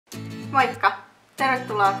Moikka!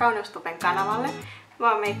 Tervetuloa KauneusTuben kanavalle.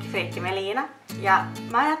 Mä oon Meikkifriikki Meliina ja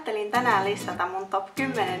mä ajattelin tänään listata mun top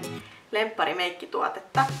 10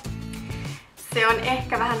 lemppari-meikkituotetta. Se on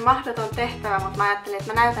ehkä vähän mahdoton tehtävä, mutta mä ajattelin,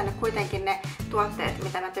 että mä näytän nyt kuitenkin ne tuotteet,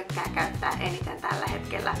 mitä mä tykkään käyttää eniten tällä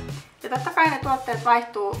hetkellä. Ja totta kai ne tuotteet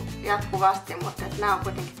vaihtuu jatkuvasti, mutta nämä on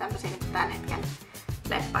kuitenkin tämmöisiä niin tämän hetken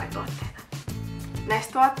lempparituotteita.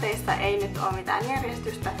 Näissä tuotteissa ei nyt ole mitään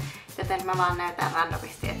järjestystä, joten mä vaan näytän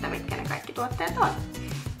randomisti, että mitkä ne kaikki tuotteet on.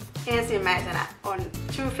 Ensimmäisenä on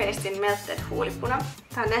Too Facedin Melted huulipuna.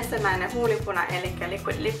 Tää on nestemäinen huulipuna eli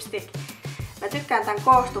liquid lipstick. Mä tykkään tämän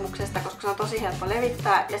koostumuksesta, koska se on tosi helppo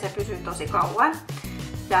levittää ja se pysyy tosi kauan.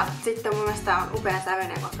 Ja sitten mun mielestä on upean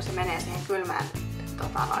sävyinen, koska se menee siihen kylmään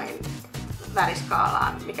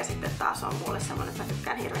väriskaalaan, mikä sitten taas on mulle semmonen, että mä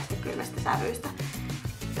tykkään hirveästi kylmästä sävyistä.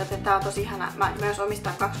 Joten tää on tosi ihana. Mä myös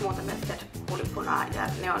omistan 2 muuta melted huulipunaa ja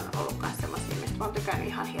ne on ollut myös semmosia, mistä mä oon tykännyt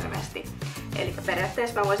ihan hirveästi. Eli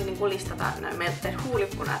periaatteessa mä voisin niinku listata noin melted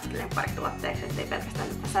huulipunat lempparituotteeksi, ettei pelkästään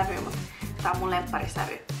nyt sävy, mutta tää on mun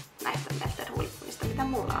lempparisävy näistä melted huulipunista, mitä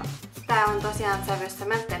mulla on. Tää on tosiaan sävyssä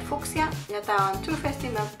Melted Fuchsia ja tää on Too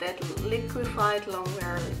Faced Melted Liquified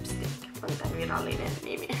Longwear Lipstick, on tää virallinen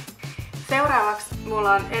nimi. Seuraavaksi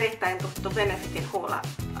mulla on erittäin tuttu Benefitin Hoola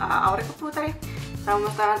aurinkopuuteri. Tää on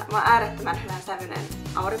mun äärettömän hyvän sävyinen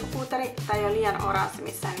aurinkopuuteri. Tää ei ole liian oranssi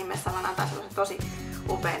missään nimessä, vaan antaa semmosen tosi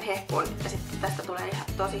upean hehkun. Ja sitten tästä tulee ihan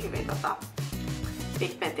tosi hyvin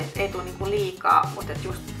pigmentti, et ei tule niinku liikaa, mutta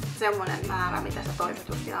just semmonen määrä, mitä sä toivot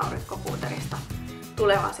just aurinkopuuterista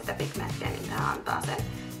tulevan sitä pigmenttiä, niin tää antaa sen.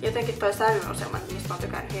 Jotenkin toi sävy on semmonen, mistä mä oon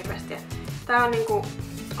tykännyt hirveästi. Tää on niinku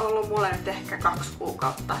ollut mulle nyt ehkä 2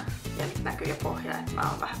 kuukautta ja nyt näkyy jo pohja, että mä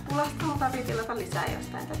oon vähän pulastunut, tarvii tilata lisää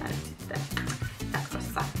jostain tätä nyt sitten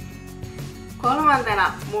jatkossa.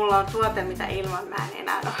 Kolmantena mulla on tuote, mitä ilman mä en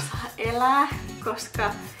enää osaa elää,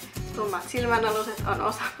 koska tummat silmänaluset on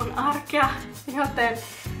osa mun arkea, joten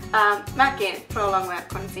MACin Pro Longwear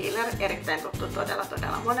Concealer, erittäin tuttu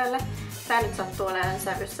todella monelle. Tää nyt sattuu olemaan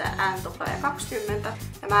sävyssä N20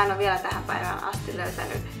 ja mä en ole vielä tähän päivään asti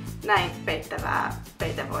löytänyt näin peittävää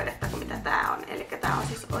peitevoidetta kuin mitä tää on. Eli tää on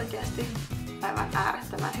siis oikeasti aivan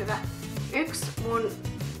äärettömän hyvä. Yksi mun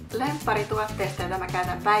lempparituotteista, jota mä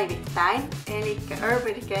käytän päivittäin, eli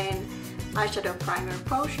Urban Decayn Eyeshadow Primer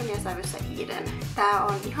Potion ja sävyssä Eden. Tää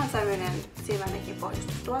on ihan sävyinen silmämekin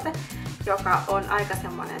pohjustustuote, joka on aika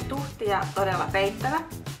semmonen tuhti ja todella peittävä.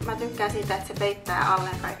 Mä tykkään siitä, että se peittää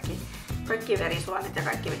alleen kaikki verisuonet ja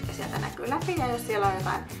kaikki, mitkä sieltä näkyy läpi. Ja jos siellä on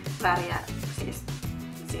jotain väriä, siis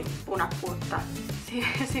punakkuutta,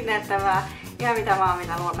 sinertävää, ihan mitä vaan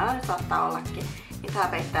mitä luomalla nyt saattaa ollakin, niin tää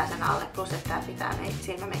peittää sen alle, plus että tää pitää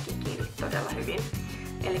silmämekki kiinni todella hyvin.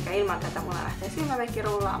 Eli ilman tätä mulla lähtee silmämekki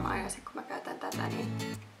rullaamaan ja sitten kun mä käytän tätä,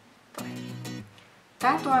 niin toimii.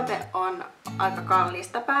 Tää tuote on aika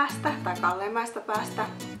kalliista päästä, tai kalleimmaista päästä.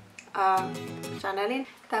 Chanelin.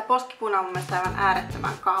 Tää poskipuna on mun mielestä aivan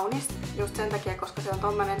äärettömän kaunis, just sen takia, koska se on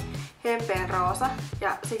tommonen hempeen roosa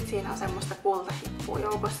ja sit siinä on semmoista kultahippua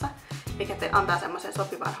joukossa, mikä antaa semmoisen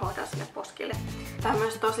sopivan hohdon sille poskille. Tää on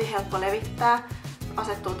myös tosi helppo levittää,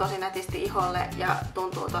 asettuu tosi nätisti iholle ja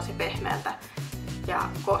tuntuu tosi pehmeältä ja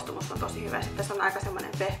koostumus on tosi hyvä. Sitten tässä on aika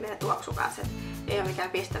semmonen pehmeä tuoksu kanssa, ei ole mikään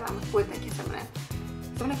pistävä, mutta kuitenkin semmonen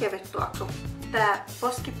kevyt tuoksu. Tää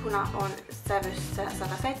poskipuna on sävyssä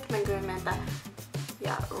 170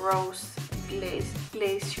 ja Rouge,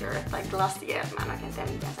 Glacier tai Glacier, mä en oikein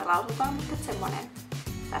tiedä miten se lausutaan, mutta semmonen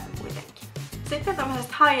sävy kuitenkin. Sitten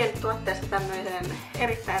tämmöisestä high-end tuotteesta tämmöisen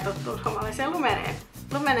erittäin tuttuun suomalaisen Lumeneen.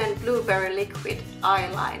 Lumenen Blueberry Liquid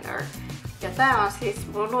Eyeliner. Ja tää on siis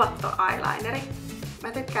mun luotto-eyelineri.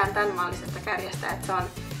 Mä tykkään tän mallisesta kärjestä, että se on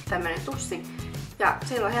tämmönen tussi. Ja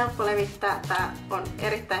sillä on helppo levittää. Tää on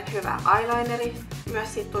erittäin hyvä eyelineri.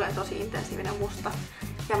 Myös siitä tulee tosi intensiivinen musta.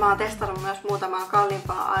 Ja mä oon testannut myös muutamaa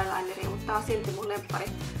kalliimpaa eyelineria, mutta tää on silti mun lemppari,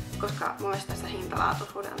 koska mun mielestä tässä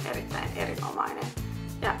hintalaatuisuus on erittäin erinomainen.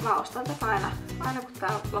 Ja mä ostan tätä aina kun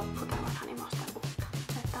tää loppuu tää vanha, niin mä ostan uutta.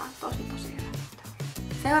 Tää on tosi hyvä.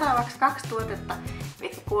 Seuraavaksi 2 tuotetta,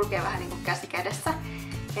 mitkä kulkee vähän niinku käsi kädessä.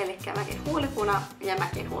 Eli MACin huulipuna ja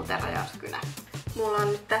MACin huultenrajauskynä. Mulla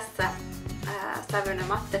on nyt tässä sävyinen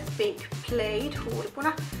matte Pink Plaid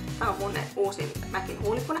huulipuna. Tää on mun uusin MACin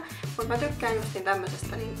huulipuna, mutta mä tykkään justin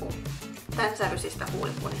tämmöisestä niinku tän sävyisistä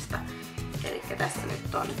huulipunista. Eli tässä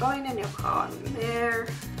nyt on toinen, joka on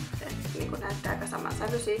Mare, niinku näyttää aika saman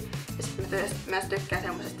sävyisiä. Ja sitten mä myös tykkään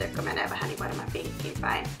semmosesta, joka menee vähän niinku enemmän pinkkiin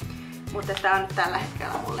päin. Mutta tää on nyt tällä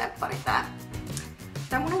hetkellä mun lemppari tää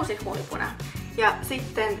on mun uusin huulipuna. Ja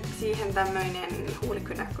sitten siihen tämmöinen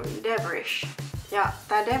huulikynä kuin Deverish. Ja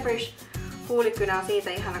tää Deverish huulikynä on siitä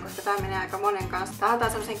ihana, koska tää menee aika monen kanssa. Tää antaa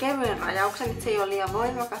semmosen kevyen rajauksen, että se ei ole liian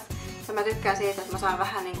voimakas. Ja mä tykkään siitä, että mä saan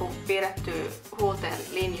vähän niinku piirrettyä huulten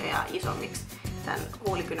linjoja isommiksi tän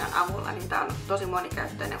huulikynän avulla. Niin tää on tosi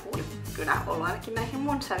monikäyttöinen huulikynä ollut ainakin näihin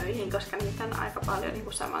mun sävyihin, koska niitä on aika paljon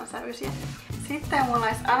niinku samansävyisiä. Sitten mulla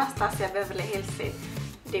olisi Anastasia Beverly Hillsin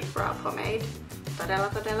Deep Brow Pomade.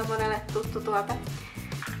 Todella monelle tuttu tuote.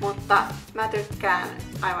 Mutta mä tykkään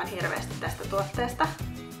aivan hirveästi tästä tuotteesta,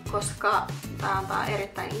 koska tää antaa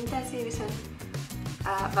erittäin intensiivisen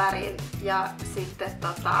värin ja sitten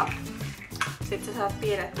sit sä saat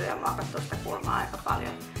piirrettyä ja muokattua sitä kulmaa aika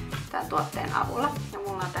paljon tämän tuotteen avulla. Ja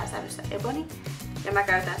mulla on tää sävyssä Ebony ja mä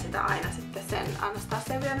käytän sitä aina sitten sen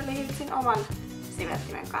Anastasia Beverly Hillsin oman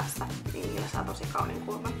siveltimen kanssa, niin niillä saa tosi kauniin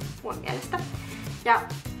kulman mun mielestä. Ja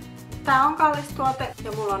tää on kallis tuote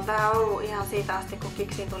ja mulla on tää ollut ihan siitä asti, kun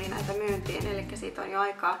Kiksiin tuli näitä myyntiin, eli siitä on jo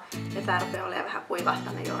aikaa. Ja tää rupeaa olemaan vähän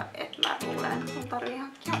kuivahtanut jo, että mä luulen, että mun tarvii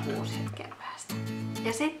hankkia uusi hetken päästä.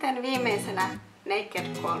 Ja sitten viimeisenä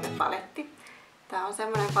Naked 3 paletti. Tää on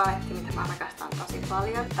semmonen paletti, mitä mä rakastan tosi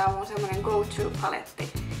paljon. Tää on mun semmonen go-to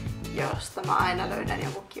paletti, josta mä aina löydän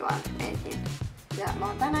jonkun kivan meikin. Ja mä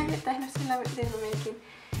oon tänäänkin tehnyt sillä meikin.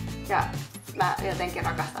 Ja mä jotenkin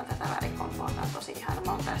rakastan tätä värikomboa, tää on tosi ihana.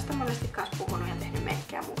 Mä oon tästä monesti kanssa puhunut ja tehnyt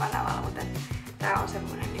meikkejä mun kanavalla, mutta tää on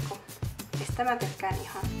semmonen niinku, mistä mä tykkään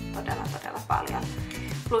ihan todella paljon.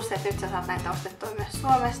 Plus, että nyt sä saat näitä ostettua myös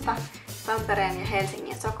Suomesta, Tampereen ja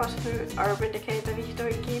Helsingin Sokos Urban Decayta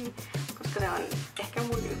vihdoinkin, koska se on ehkä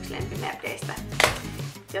mun yksi lempimerkeistä.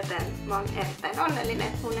 Joten mä oon erittäin onnellinen,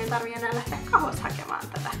 että mun ei tarvii enää lähteä kauas hakemaan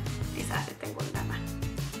tätä lisää sitten, kun tämä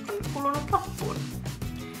on kulunut loppuun.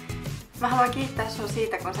 Mä haluan kiittää sua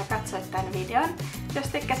siitä, kun sä katsoit tän videon. Jos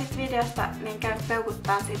tykkäsit videosta, niin käy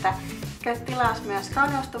peukuttaa sitä. Käy tilaas myös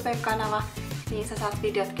KauneusTuben kanava, niin sä saat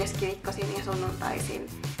videot keskiviikkoisin ja sunnuntaisin.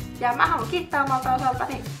 Ja mä haluan kiittää omalta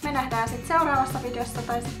osaltani. Me nähdään sitten seuraavassa videossa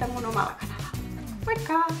tai sitten mun omalla kanavalla.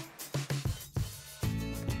 Moikka!